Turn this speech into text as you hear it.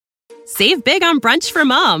Save big on brunch for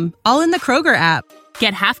mom, all in the Kroger app.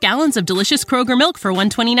 Get half gallons of delicious Kroger milk for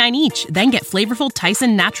 $1.29 each. Then get flavorful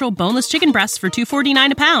Tyson natural boneless chicken breasts for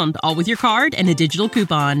 $2.49 a pound, all with your card and a digital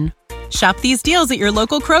coupon. Shop these deals at your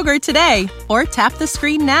local Kroger today, or tap the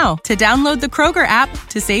screen now to download the Kroger app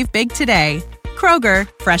to save big today. Kroger,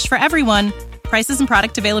 fresh for everyone. Prices and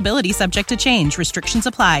product availability subject to change. Restrictions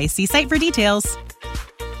apply. See site for details.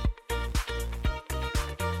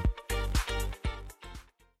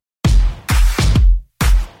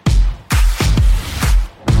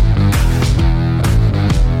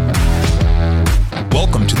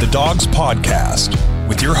 Welcome to the Dogs Podcast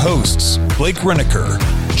with your hosts, Blake Reneker,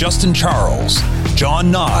 Justin Charles,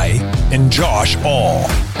 John Nye, and Josh All.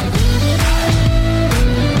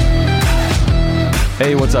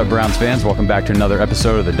 Hey, what's up, Browns fans? Welcome back to another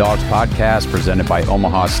episode of the Dogs Podcast presented by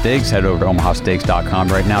Omaha Steaks. Head over to omahasteaks.com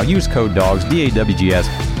right now. Use code DAWGS,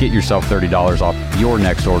 D-A-W-G-S. Get yourself $30 off your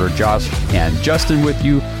next order. Josh and Justin with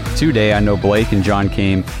you today. I know Blake and John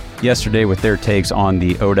came yesterday with their takes on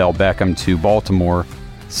the Odell Beckham to Baltimore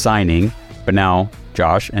signing, but now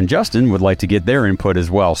Josh and Justin would like to get their input as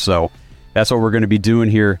well. So that's what we're going to be doing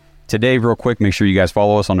here today. Real quick, make sure you guys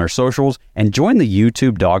follow us on our socials and join the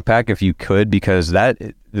YouTube Dog Pack if you could, because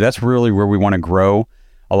that's really where we want to grow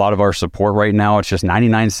a lot of our support right now. It's just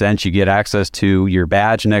 99 cents. You get access to your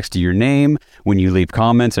badge next to your name when you leave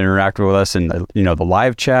comments and interact with us in the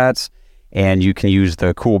live chats, and you can use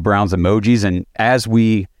the cool Browns emojis. And as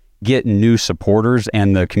we get new supporters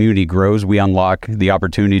and the community grows, we unlock the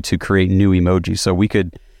opportunity to create new emojis. So we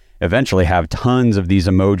could eventually have tons of these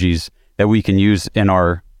emojis that we can use in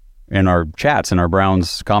our chats, in our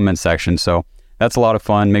Browns comment section. So that's a lot of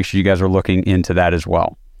fun. Make sure you guys are looking into that as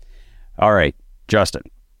well. All right, Justin.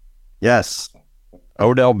 Yes.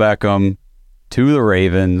 Odell Beckham to the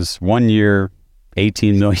Ravens, 1 year,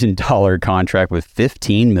 $18 million contract with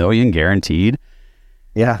 $15 million guaranteed.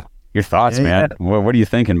 Yeah. Your thoughts, man? Yeah. What are you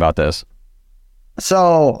thinking about this?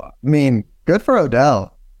 So, I mean, good for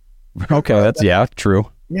Odell. Okay, true.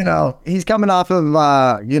 He's coming off of,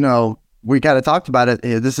 we kind of talked about it.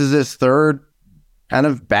 This is his third kind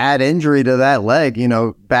of bad injury to that leg,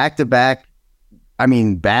 back-to-back,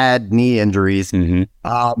 bad knee injuries.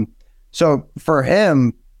 Mm-hmm. So for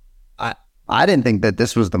him, I didn't think that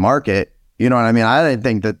this was the market. You know what I mean? I didn't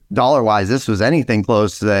think that dollar-wise this was anything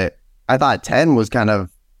close to that. I thought 10 was kind of,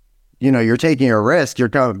 you're taking a risk. You're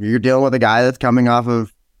dealing with a guy that's coming off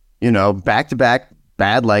of, back-to-back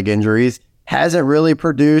bad leg injuries, hasn't really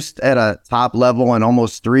produced at a top level in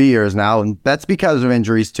almost 3 years now, and that's because of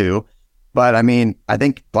injuries too. But I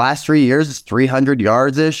think the last 3 years is 300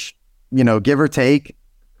 yards-ish, give or take.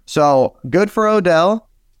 So good for Odell.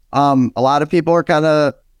 A lot of people are kind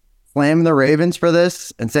of slamming the Ravens for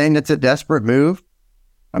this and saying it's a desperate move.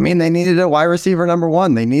 They needed a wide receiver number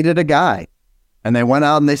one. They needed a guy. And they went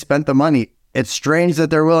out and they spent the money. It's strange that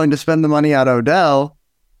they're willing to spend the money on Odell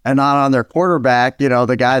and not on their quarterback,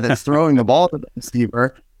 the guy that's throwing the ball to the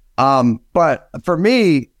receiver. But for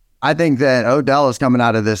me, I think that Odell is coming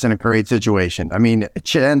out of this in a great situation. A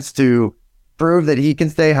chance to prove that he can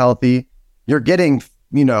stay healthy. You're getting,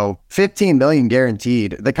 $15 million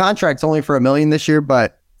guaranteed. The contract's only for $1 million this year,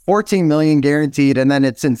 but $14 million guaranteed. And then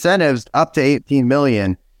it's incentives up to $18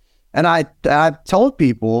 million. And I've told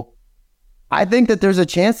people, I think that there's a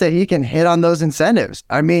chance that he can hit on those incentives.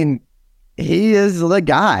 He is the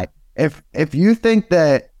guy. If you think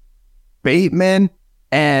that Bateman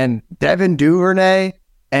and Devin Duvernay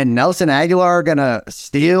and Nelson Aguilar are going to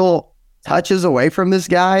steal touches away from this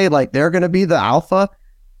guy, like they're going to be the alpha,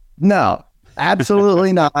 no,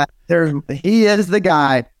 absolutely not. He is the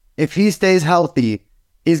guy. If he stays healthy,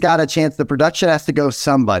 he's got a chance. The production has to go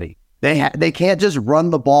somebody. They can't just run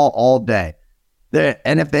the ball all day.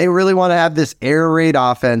 And if they really want to have this air raid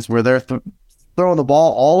offense where they're throwing the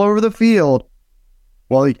ball all over the field,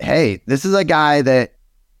 well, hey, this is a guy that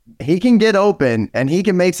he can get open and he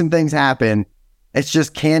can make some things happen. It's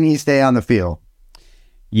just, can he stay on the field?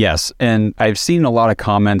 Yes, and I've seen a lot of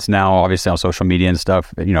comments now, obviously on social media and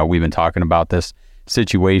stuff. We've been talking about this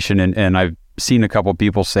situation, and I've seen a couple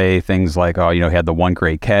people say things like, he had the one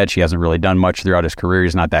great catch. He hasn't really done much throughout his career.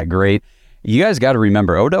 He's not that great. You guys got to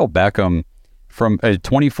remember, Odell Beckham, from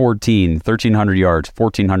 2014, 1,300 yards,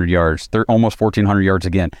 1,400 yards, almost 1,400 yards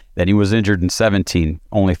again. Then he was injured in 17,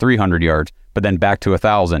 only 300 yards, but then back to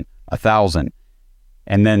 1,000.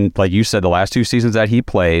 And then, like you said, the last two seasons that he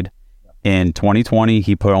played, in 2020,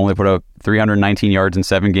 he only put up 319 yards in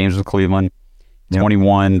 7 games with Cleveland.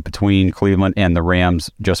 21 between Cleveland and the Rams,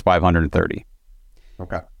 just 530.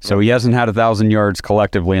 Okay. So he hasn't had 1,000 yards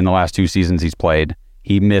collectively in the last 2 seasons he's played.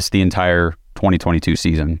 He missed the entire 2022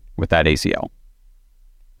 season with that ACL.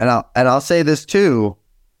 I'll say this too.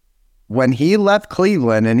 When he left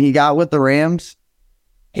Cleveland and he got with the Rams,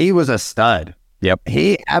 he was a stud. Yep.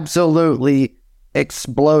 He absolutely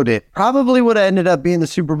exploded. Probably would have ended up being the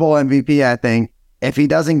Super Bowl MVP, I think, if he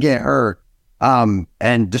doesn't get hurt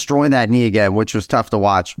and destroying that knee again, which was tough to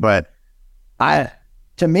watch. But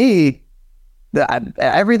to me,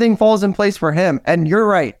 everything falls in place for him. And you're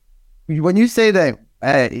right. When you say that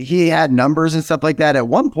he had numbers and stuff like that, at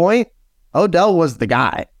one point, Odell was the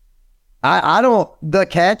guy. I don't, the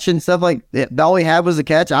catch and stuff like that, all he had was a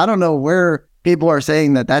catch. I don't know where people are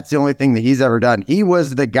saying that that's the only thing that he's ever done. He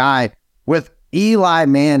was the guy with Eli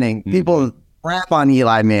Manning. People crap on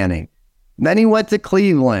Eli Manning. Then he went to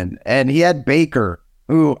Cleveland and he had Baker,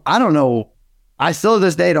 who I don't know. I still to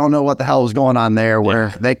this day don't know what the hell was going on there where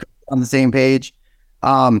they on the same page.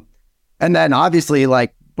 And then obviously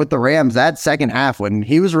like with the Rams, that second half when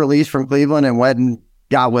he was released from Cleveland and went and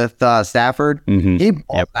got with Stafford, he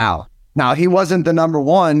balled out. Now, he wasn't the number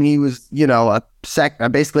one. He was,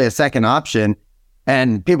 basically a second option.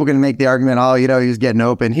 And people can make the argument, he was getting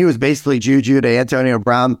open. He was basically Juju to Antonio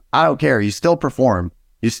Brown. I don't care. You still perform.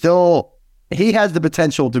 He has the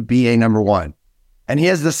potential to be a number one. And he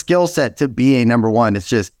has the skill set to be a number one. It's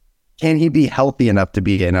just, can he be healthy enough to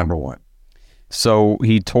be a number one? So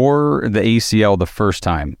he tore the ACL the first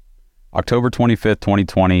time, October 25th,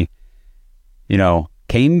 2020,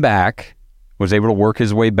 came back, was able to work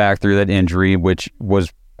his way back through that injury, which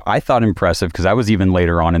was, I thought, impressive because I was even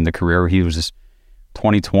later on in the career. He was just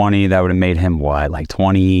 2020. That would have made him like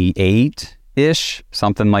 28-ish,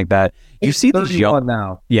 something like that. You see these young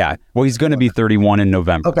now. Yeah. Well, he's going to be 31 in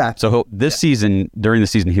November. Okay. So during the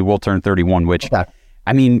season, he will turn 31, which,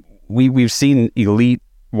 I mean, we've seen elite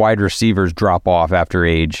wide receivers drop off after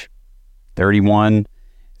age 31.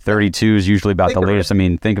 32 is usually about the latest. I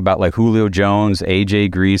mean, think about like Julio Jones, AJ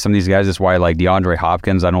Green, some of these guys. That's why like DeAndre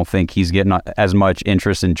Hopkins, I don't think he's getting as much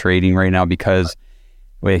interest in trading right now because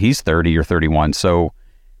he's 30 or 31. So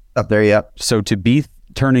up there, yep. So to be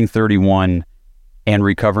turning 31 and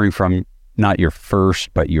recovering from not your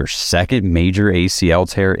first, but your second major ACL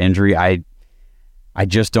tear injury, I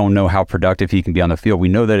just don't know how productive he can be on the field. We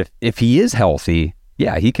know that if he is healthy,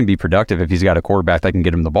 yeah, he can be productive if he's got a quarterback that can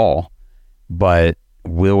get him the ball. But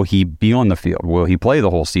will he be on the field? Will he play the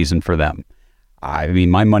whole season for them? I mean,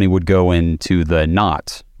 my money would go into the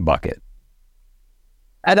not bucket.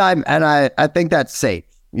 And I think that's safe.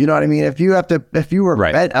 You know what I mean? If you were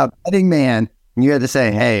a betting man and you had to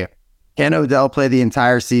say, hey, can Odell play the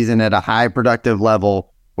entire season at a high productive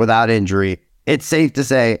level without injury? It's safe to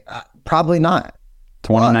say, probably not.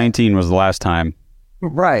 2019 was the last time.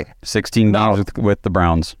 Right. 16 with the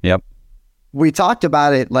Browns. Yep. We talked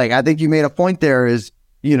about it. Like, I think you made a point there is,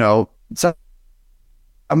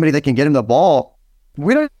 somebody that can get him the ball.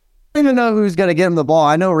 We don't even know who's going to get him the ball.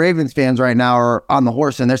 I know Ravens fans right now are on the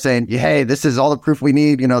horse and they're saying, hey, this is all the proof we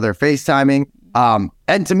need. They're FaceTiming.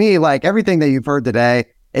 And to me, like everything that you've heard today,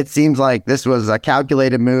 it seems like this was a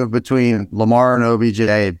calculated move between Lamar and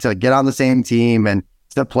OBJ to get on the same team and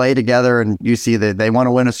to play together. And you see that they want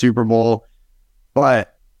to win a Super Bowl.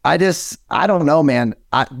 But I don't know, man.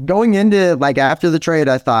 Going into like after the trade,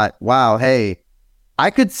 I thought, wow, hey, I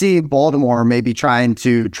could see Baltimore maybe trying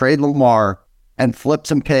to trade Lamar and flip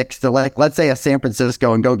some picks to like, let's say a San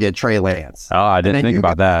Francisco and go get Trey Lance. Oh, I didn't think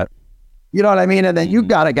about that. You know what I mean? And then you've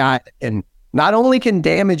got a guy and not only can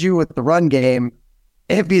damage you with the run game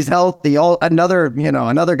if he's healthy, another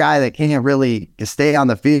guy that can't really stay on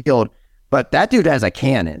the field, but that dude has a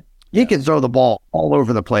cannon. He can throw the ball all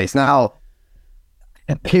over the place. Now,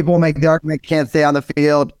 people make the argument can't stay on the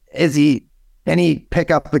field. Can he pick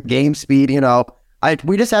up the game speed?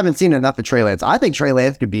 We just haven't seen enough of Trey Lance. I think Trey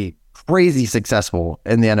Lance could be crazy successful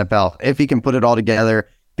in the NFL if he can put it all together,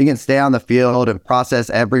 if he can stay on the field and process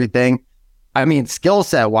everything. I mean, skill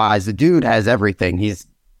set wise, the dude has everything. He's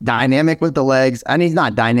dynamic with the legs, and he's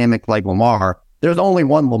not dynamic like Lamar. There's only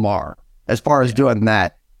one Lamar as far as doing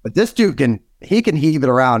that. But this dude can heave it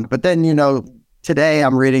around. But then, today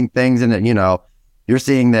I'm reading things and, you're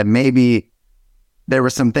seeing that maybe there were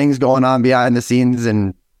some things going on behind the scenes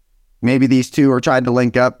and maybe these two are trying to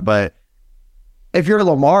link up. But if you're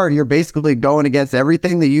Lamar, you're basically going against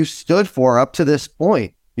everything that you stood for up to this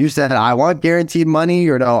point. You said, I want guaranteed money,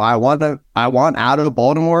 or no, I want out of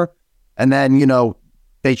Baltimore. And then,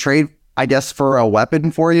 they trade, I guess, for a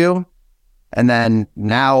weapon for you. And then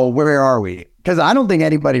now where are we? Because I don't think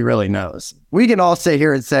anybody really knows. We can all sit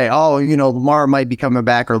here and say, oh, Lamar might be coming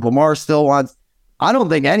back or Lamar still wants. I don't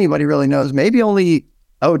think anybody really knows. Maybe only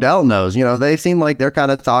Odell knows. They seem like they're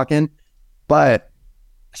kind of talking. But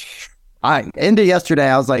into yesterday,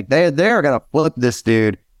 I was like, they're going to flip this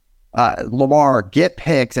dude. Lamar get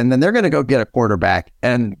picks, and then they're going to go get a quarterback,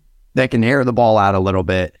 and they can air the ball out a little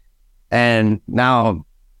bit. And now,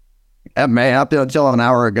 man, up until an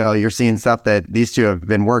hour ago, you're seeing stuff that these two have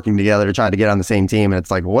been working together to try to get on the same team. And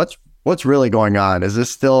it's like, what's really going on? Is this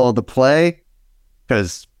still the play?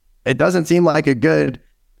 Because it doesn't seem like a good,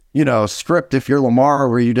 script if you're Lamar,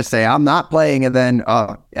 where you just say, I'm not playing, and then,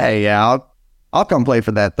 hey, yeah, I'll come play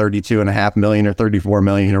for that $32.5 million or $34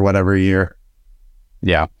 million or whatever a year.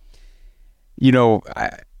 Yeah.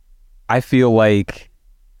 I feel like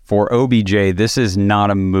for OBJ, this is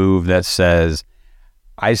not a move that says,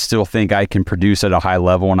 I still think I can produce at a high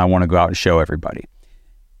level and I want to go out and show everybody.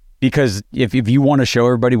 Because if you want to show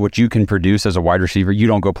everybody what you can produce as a wide receiver, you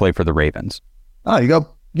don't go play for the Ravens. Oh,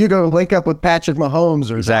 you go link up with Patrick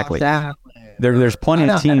Mahomes or exactly. There's plenty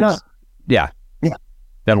of teams. Yeah.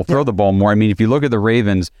 That'll throw the ball more. I mean, if you look at the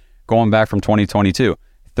Ravens going back from 2022,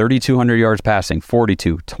 3,200 yards passing,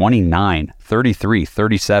 42, 29, 33,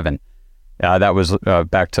 37. That was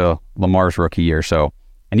back to Lamar's rookie year. So,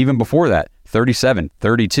 and even before that, 37,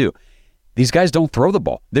 32. These guys don't throw the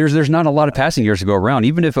ball. There's not a lot of passing years to go around.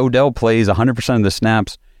 Even if Odell plays 100% of the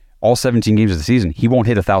snaps all 17 games of the season, he won't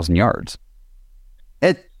hit 1,000 yards.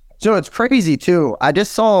 So it's crazy too. I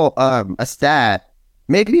just saw a stat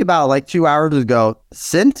maybe about like 2 hours ago.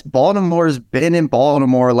 Since Baltimore's been in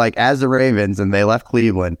Baltimore, like as the Ravens, and they left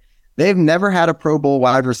Cleveland, they've never had a Pro Bowl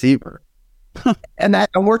wide receiver. And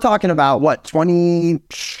we're talking about what, 20,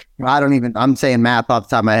 I'm saying math off the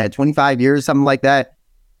top of my head, 25 years, something like that.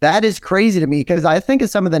 That is crazy to me, because I think of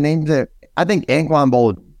some of the names that I think Anquan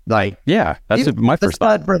Bold, like, yeah, that's my first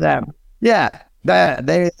thought for them. Yeah.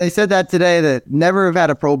 They said that today, that never have had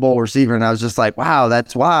a Pro Bowl receiver. And I was just like, wow,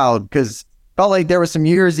 that's wild. Because felt like there were some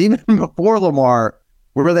years even before Lamar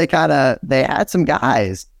where they had some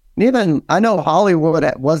guys. And even I know Hollywood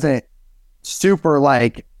wasn't super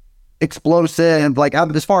like explosive, like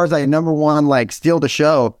as far as like number one, like steal the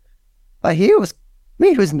show. But he was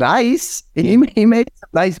nice. He made some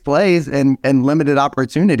nice plays and limited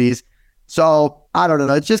opportunities. So I don't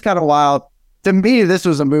know. It's just kind of wild. To me, this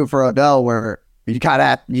was a move for Odell where you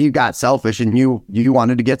got selfish and you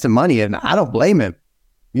wanted to get some money, and I don't blame him.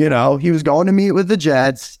 He was going to meet with the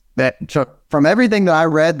Jets. From everything that I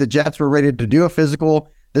read, the Jets were ready to do a physical.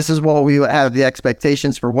 This is what we have the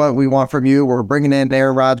expectations for, what we want from you. We're bringing in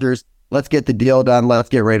Aaron Rodgers. Let's get the deal done. Let's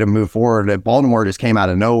get ready to move forward. And Baltimore just came out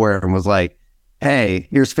of nowhere and was like, hey,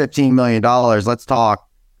 here's $15 million. Let's talk.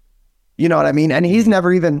 You know what I mean? And he's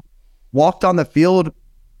never even walked on the field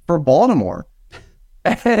for Baltimore.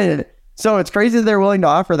 So it's crazy that they're willing to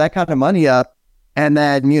offer that kind of money up. And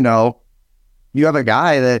then, you have a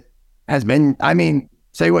guy that has been,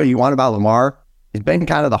 say what you want about Lamar. He's been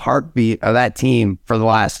kind of the heartbeat of that team for the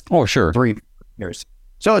last 3 years.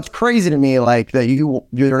 So it's crazy to me, like, that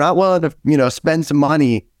you're not willing to, spend some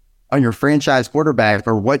money on your franchise quarterback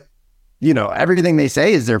for what, everything they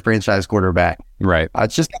say is their franchise quarterback. Right.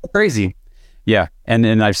 It's just kind of crazy. Yeah.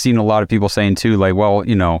 And I've seen a lot of people saying too, like, well,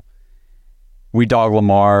 we dog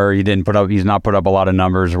Lamar. He's not put up a lot of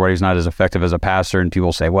numbers, or what, he's not as effective as a passer. And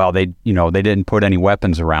people say, well, they didn't put any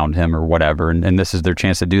weapons around him or whatever. And this is their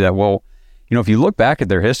chance to do that. Well, if you look back at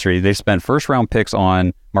their history, they spent first round picks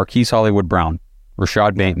on Marquise Hollywood Brown,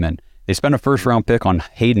 Rashad Bateman. They spent a first round pick on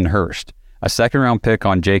Hayden Hurst, a second round pick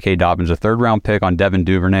on J.K. Dobbins, a third round pick on Devin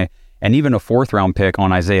Duvernay, and even a fourth round pick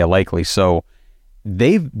on Isaiah Likely. So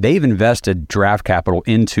they've invested draft capital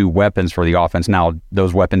into weapons for the offense. Now,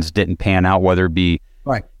 those weapons didn't pan out, whether it be,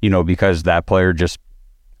 right, because that player just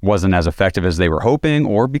wasn't as effective as they were hoping,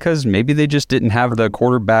 or because maybe they just didn't have the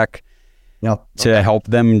quarterback to help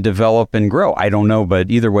them develop and grow. I don't know, but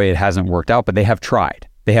either way, it hasn't worked out. But they have tried.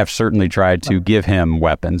 They have certainly tried to give him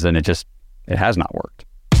weapons, and it has not worked.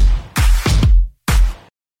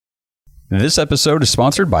 This episode is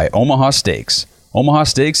sponsored by Omaha Steaks. Omaha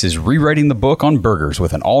Steaks is rewriting the book on burgers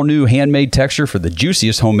with an all-new handmade texture for the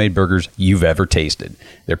juiciest homemade burgers you've ever tasted.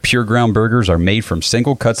 Their pure ground burgers are made from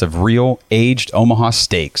single cuts of real, aged Omaha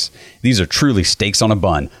steaks. These are truly steaks on a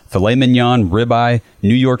bun: filet mignon, ribeye,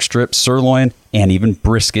 New York strip, sirloin, and even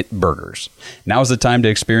brisket burgers. Now's the time to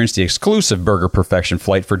experience the exclusive Burger Perfection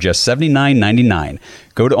flight for just $79.99.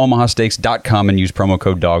 Go to omahasteaks.com and use promo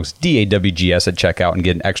code DAWGS, DAWGS, at checkout and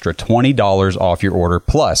get an extra $20 off your order,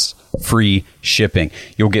 plus free shipping.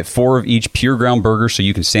 You'll get 4 of each pure ground burger so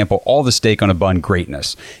you can sample all the steak on a bun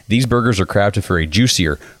greatness. These burgers are crafted for a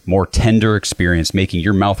juicier, more tender experience, making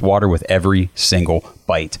your mouth water with every single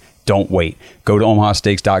bite. Don't wait. Go to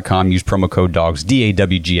omahasteaks.com, use promo code DAWGS,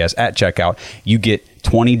 DAWGS, at checkout. You get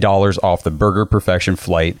 $20 off the Burger Perfection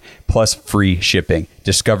flight, plus free shipping.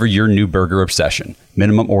 Discover your new burger obsession.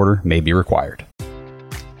 Minimum order may be required.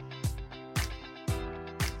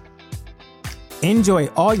 Enjoy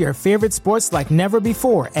all your favorite sports like never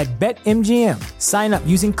before at BetMGM. Sign up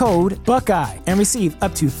using code Buckeye and receive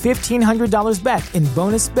up to $1,500 back in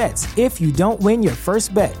bonus bets if you don't win your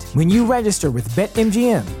first bet. When you register with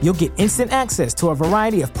BetMGM, you'll get instant access to a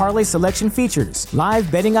variety of parlay selection features,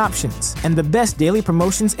 live betting options, and the best daily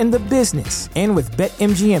promotions in the business. And with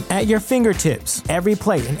BetMGM at your fingertips, every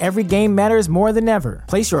play and every game matters more than ever.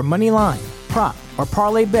 Place your money line, prop, or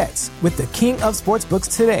parlay bets with the king of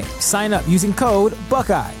sportsbooks today. Sign up using code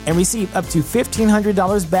Buckeye and receive up to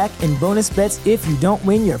 $1,500 back in bonus bets if you don't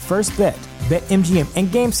win your first bet. BetMGM and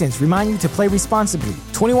GameSense remind you to play responsibly.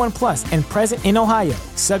 21 plus and present in Ohio,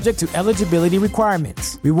 subject to eligibility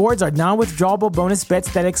requirements. Rewards are non-withdrawable bonus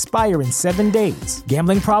bets that expire in 7 days.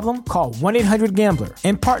 Gambling problem? Call 1-800-GAMBLER.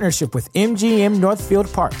 In partnership with MGM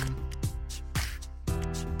Northfield Park.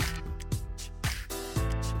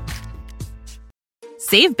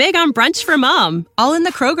 Save big on brunch for mom, all in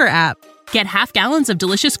the Kroger app. Get half gallons of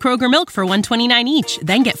delicious Kroger milk for $1.29 each.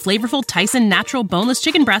 Then get flavorful Tyson natural boneless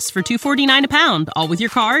chicken breasts for $2.49 a pound, all with your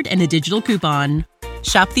card and a digital coupon.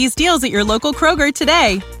 Shop these deals at your local Kroger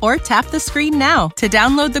today, or tap the screen now to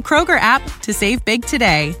download the Kroger app to save big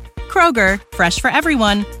today. Kroger, fresh for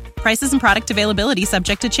everyone. Prices and product availability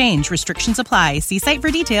subject to change. Restrictions apply. See site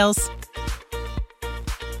for details.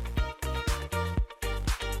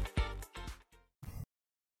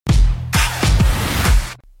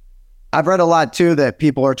 I've read a lot too that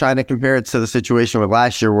people are trying to compare it to the situation with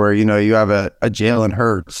last year where, you have a Jalen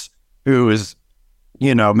Hurts who is,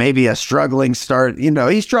 maybe a struggling start.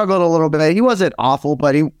 He struggled a little bit. He wasn't awful,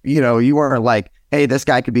 but you weren't like, hey, this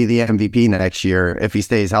guy could be the MVP next year if he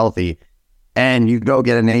stays healthy. And you go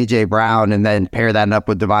get an AJ Brown and then pair that up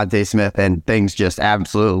with Devontae Smith and things just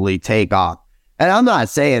absolutely take off. And I'm not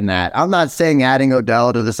saying that. I'm not saying adding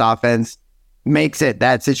Odell to this offense makes it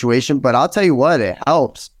that situation, but I'll tell you what, it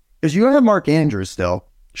helps. Because you have Mark Andrews still.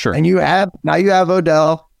 Sure. And you have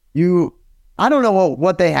Odell. I don't know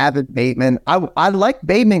what they have in Bateman. I like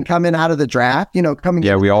Bateman coming out of the draft, coming.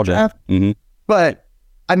 Yeah, we all did. Mm-hmm. But,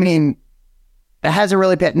 it hasn't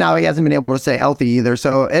really been. Now, he hasn't been able to stay healthy either.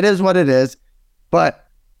 So it is what it is. But,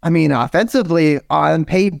 offensively, on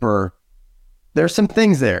paper, there's some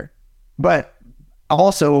things there. But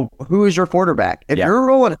also, who is your quarterback? If you're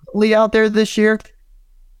rolling Huntley out there this year,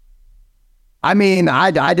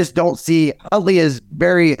 I just don't see. Huntley is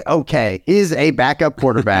very okay. He's a backup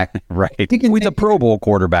quarterback. Right. He's a Pro Bowl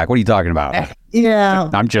quarterback. What are you talking about? Yeah.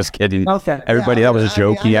 I'm just kidding. Okay. Everybody, that was a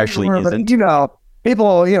joke. He actually isn't.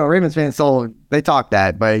 People, Ravens fans, they talk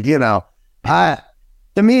that. But, to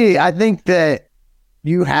me, I think that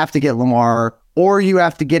you have to get Lamar or you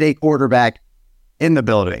have to get a quarterback in the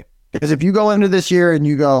building. Because if you go into this year and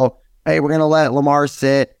you go, hey, we're going to let Lamar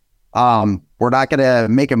sit, we're not going to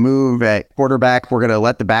make a move at quarterback. We're going to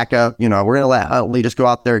let the backup, we're going to let Huntley just go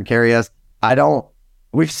out there and carry us.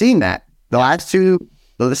 We've seen that.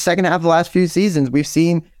 The second half of the last few seasons, we've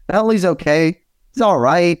seen Huntley's okay. He's all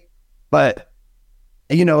right. But,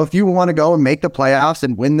 if you want to go and make the playoffs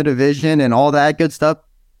and win the division and all that good stuff,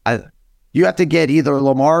 you have to get either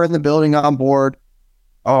Lamar in the building on board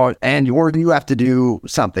or you have to do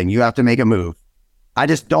something. You have to make a move. I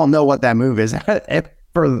just don't know what that move is.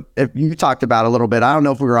 If you talked about a little bit, I don't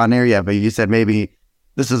know if we were on air yet, but you said maybe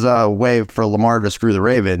this is a way for Lamar to screw the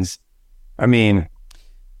Ravens.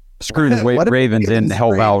 Screw the Ravens and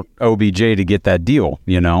help out OBJ to get that deal,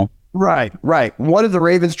 Right. What if the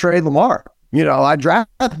Ravens trade Lamar?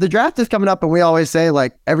 The draft is coming up and we always say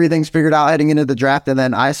like everything's figured out heading into the draft. And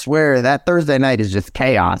then I swear that Thursday night is just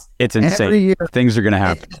chaos. It's insane. Every year, things are going to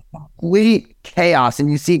happen. Complete chaos.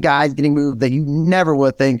 And you see guys getting moved that you never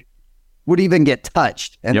would think would even get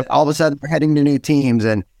touched. And all of a sudden they're heading to new teams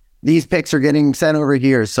and these picks are getting sent over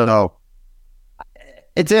here. So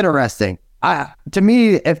it's interesting. To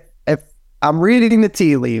me, if I'm reading the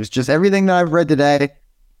tea leaves, just everything that I've read today,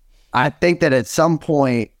 I think that at some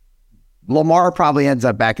point Lamar probably ends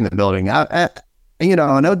up back in the building. And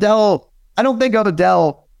Odell, I don't think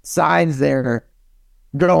Odell signs there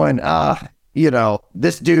going,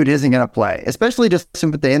 this dude isn't going to play, especially just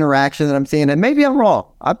with the interaction that I'm seeing. And maybe I'm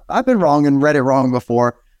wrong. I've been wrong and read it wrong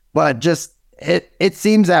before, but just it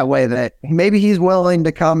seems that way that maybe he's willing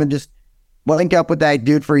to come and just link up with that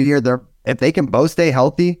dude for a year. If they can both stay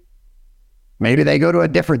healthy, maybe they go to a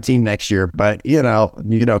different team next year, but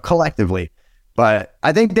collectively. But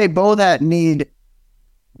I think they both need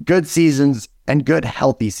good seasons and good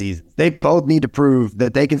healthy seasons. They both need to prove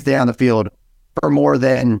that they can stay on the field for more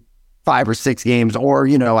than 5 or 6 games or,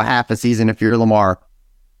 a half a season if you're Lamar.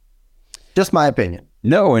 Just my opinion.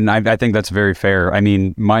 No, and I think that's very fair.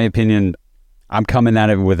 My opinion, I'm coming at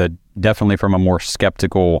it with definitely from a more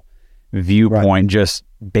skeptical viewpoint, just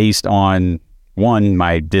based on, one,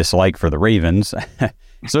 my dislike for the Ravens.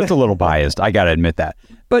 So it's a little biased. I got to admit that.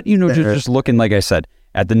 But, just looking, like I said,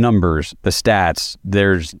 at the numbers, the stats,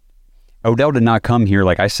 Odell did not come here,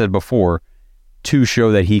 like I said before, to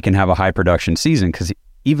show that he can have a high production season. Because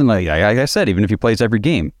even like I said, even if he plays every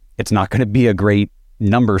game, it's not going to be a great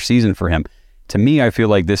number season for him. To me, I feel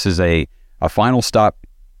like this is a final stop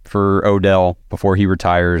for Odell before he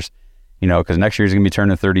retires, because next year he's going to be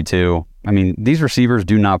turning 32. I mean, these receivers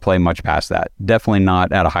do not play much past that. Definitely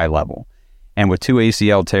not at a high level. And with 2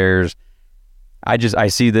 ACL tears, I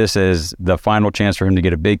see this as the final chance for him to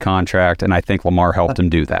get a big contract, and I think Lamar helped him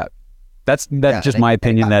do that. That's just my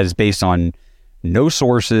opinion. That is based on no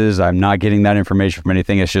sources. I'm not getting that information from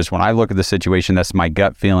anything. It's just when I look at the situation, that's my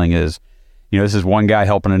gut feeling is, this is one guy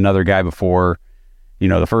helping another guy before,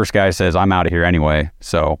 the first guy says, I'm out of here anyway,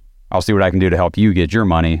 so I'll see what I can do to help you get your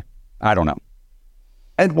money. I don't know.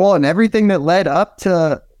 And everything that led up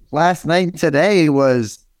to last night and today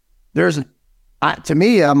was to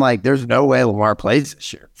me, I'm like, there's no way Lamar plays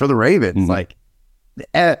this year for the Ravens. Mm-hmm. Like,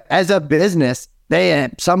 as a business, they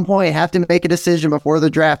at some point have to make a decision before the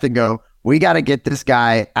draft and go, we got to get this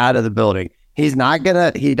guy out of the building. He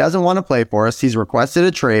doesn't want to play for us. He's requested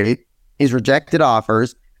a trade. He's rejected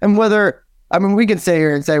offers. And we can sit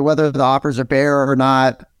here and say whether the offers are fair or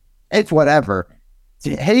not, it's whatever.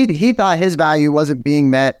 He thought his value wasn't being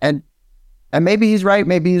met. And maybe he's right,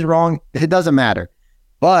 maybe he's wrong. It doesn't matter.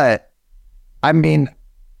 But I mean,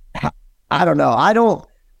 I don't know.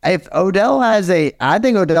 If Odell I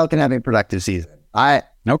think Odell can have a productive season.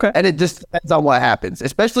 Okay. And it just depends on what happens,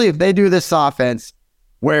 especially if they do this offense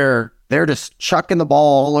where they're just chucking the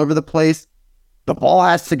ball all over the place. The ball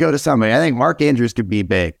has to go to somebody. I think Mark Andrews could be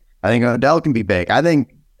big. I think Odell can be big. I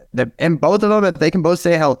think and both of them, if they can both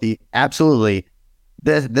stay healthy, absolutely,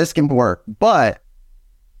 this can work. But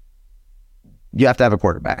you have to have a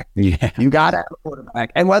quarterback. Yeah. You got to have a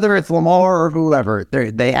quarterback. And whether it's Lamar or whoever,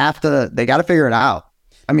 they got to figure it out.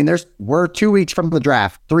 I mean, we're 2 weeks from the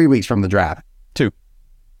draft, 3 weeks from the draft. 2.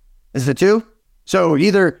 Is it 2? So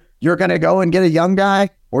either you're going to go and get a young guy,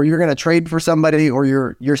 or you're going to trade for somebody, or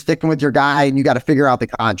you're sticking with your guy and you got to figure out the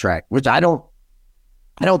contract, which I don't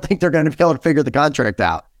think they're going to be able to figure the contract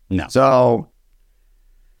out. No. So,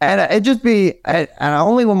 and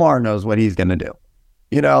only Lamar knows what he's going to do.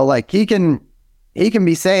 Like he can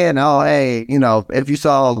be saying, oh, hey, if you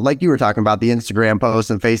saw, like you were talking about the Instagram post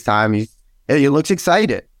and FaceTime, he looks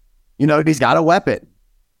excited. He's got a weapon.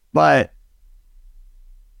 But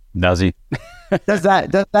does he? does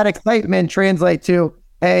that excitement translate to,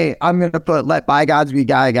 hey, I'm going to let bygones be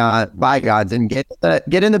bygones and get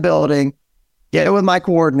in the building, get with my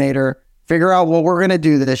coordinator, figure out what we're going to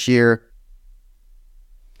do this year.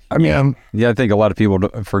 I mean, I think a lot of people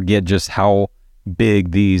forget just how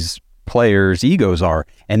big these players' egos are.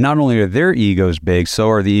 And not only are their egos big, so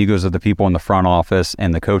are the egos of the people in the front office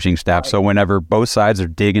and the coaching staff. So whenever both sides are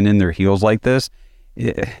digging in their heels like this,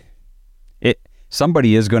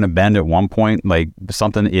 somebody is going to bend at one point. Like,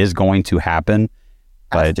 something is going to happen.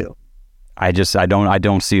 But I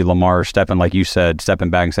don't see Lamar stepping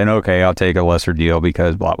back and saying, okay, I'll take a lesser deal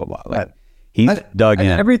because blah, blah, blah. Like, he's dug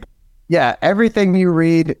in. Everything you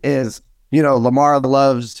read is, Lamar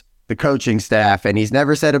loves the coaching staff, and he's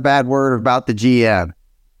never said a bad word about the GM.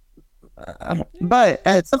 But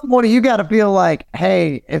at some point, you got to feel like,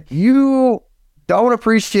 hey, if you don't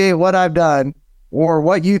appreciate what I've done or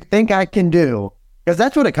what you think I can do, because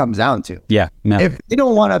that's what it comes down to. Yeah. No. If they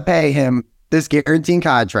don't want to pay him this guaranteed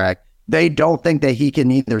contract, they don't think that he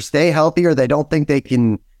can either stay healthy or they don't think that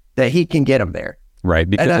he can get him there. Right.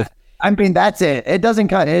 Because that's it. It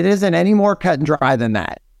isn't any more cut and dry than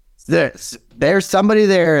that. There's somebody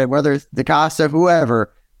there, whether it's DaCosta,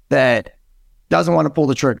 whoever, that doesn't want to pull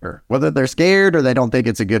the trigger, whether they're scared or they don't think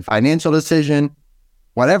it's a good financial decision,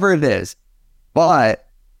 whatever it is. But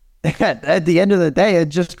at the end of the day,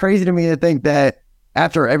 it's just crazy to me to think that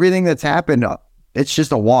after everything that's happened, it's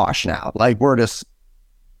just a wash now. Like, we're just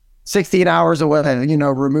 16 hours away,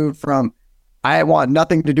 removed from, I want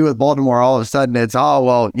nothing to do with Baltimore. All of a sudden it's,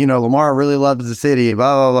 Lamar really loves the city,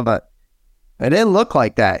 blah, blah, blah. It didn't look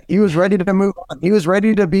like that. He was ready to move on. He was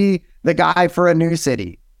ready to be the guy for a new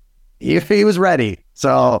city. He was ready.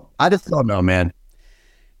 So I just don't know, man.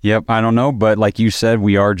 Yep, I don't know. But like you said,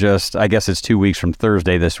 we are I guess it's 2 weeks from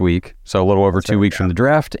Thursday this week. So a little over 2 weeks from the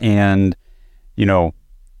draft. And, we're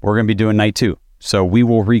going to be doing night 2. So we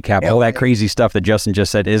will recap all that crazy stuff that Justin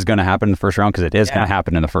just said is going to happen in the first round, because it is going to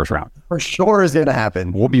happen in the first round. For sure is going to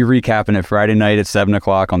happen. We'll be recapping it Friday night at 7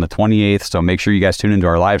 o'clock on the 28th. So make sure you guys tune into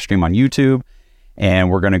our live stream on YouTube. And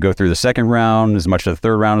we're going to go through the second round, as much of the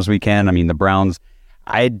third round as we can. I mean, the Browns,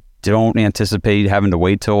 I don't anticipate having to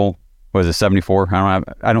wait till, what is it, 74?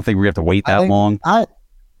 I don't think we have to wait that long. I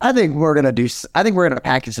think we're gonna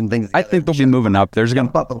package some things together. I think they'll be moving up. There's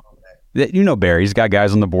gonna, Barry's got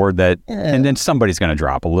guys on the board that, and then somebody's gonna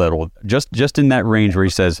drop a little, just in that range where he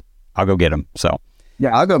says, "I'll go get him." So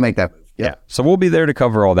yeah, I'll go make that move. Yeah. So we'll be there to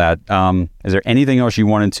cover all that. Is there anything else you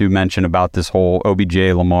wanted to mention about this whole OBJ,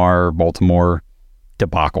 Lamar, Baltimore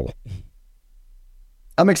debacle?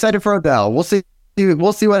 I'm excited for Odell. We'll see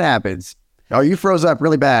what happens. Oh, you froze up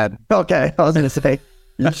really bad. Okay, I was gonna say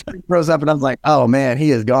you froze up, and I was like, oh man,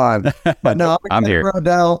 he is gone. But no, I'm here for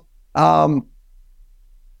Odell.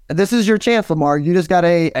 This is your chance, Lamar. You just got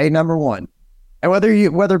a number one, and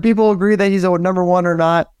whether people agree that he's a number one or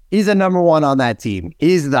not, he's a number one on that team.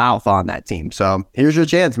 He's the alpha on that team. So here's your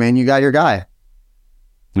chance, man. You got your guy.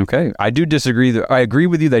 Okay. I do disagree. I agree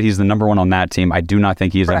with you that he's the number one on that team. I do not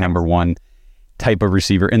think he's a number one type of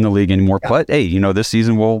receiver in the league anymore. Yeah. But hey, this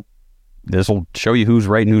season this will show you who's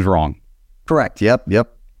right and who's wrong. Correct. Yep.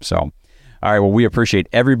 So, all right. Well, we appreciate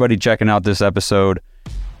everybody checking out this episode.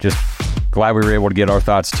 Just glad we were able to get our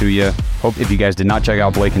thoughts to you. Hope if you guys did not check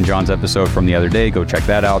out Blake and John's episode from the other day, go check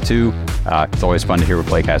that out too. It's always fun to hear what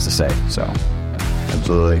Blake has to say. So,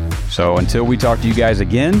 absolutely. So until we talk to you guys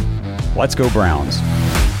again, let's go Browns.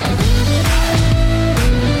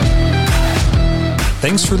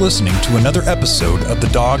 Thanks for listening to another episode of the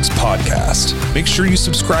Dogs Podcast. Make sure you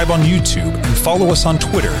subscribe on YouTube and follow us on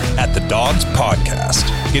Twitter at the Dogs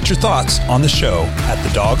Podcast. Get your thoughts on the show at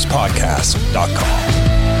thedogspodcast.com.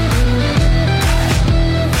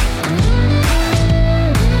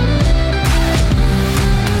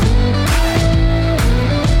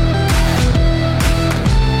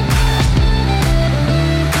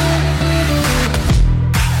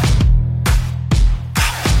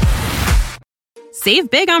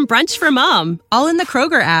 Save big on brunch for mom, all in the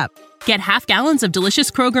Kroger app. Get half gallons of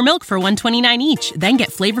delicious Kroger milk for $1.29 each. Then get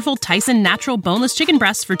flavorful Tyson natural boneless chicken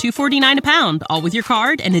breasts for $2.49 a pound, all with your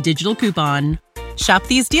card and a digital coupon. Shop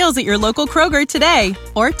these deals at your local Kroger today,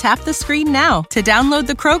 or tap the screen now to download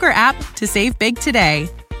the Kroger app to save big today.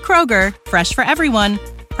 Kroger, fresh for everyone.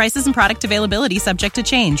 Prices and product availability subject to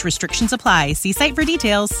change. Restrictions apply. See site for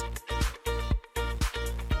details.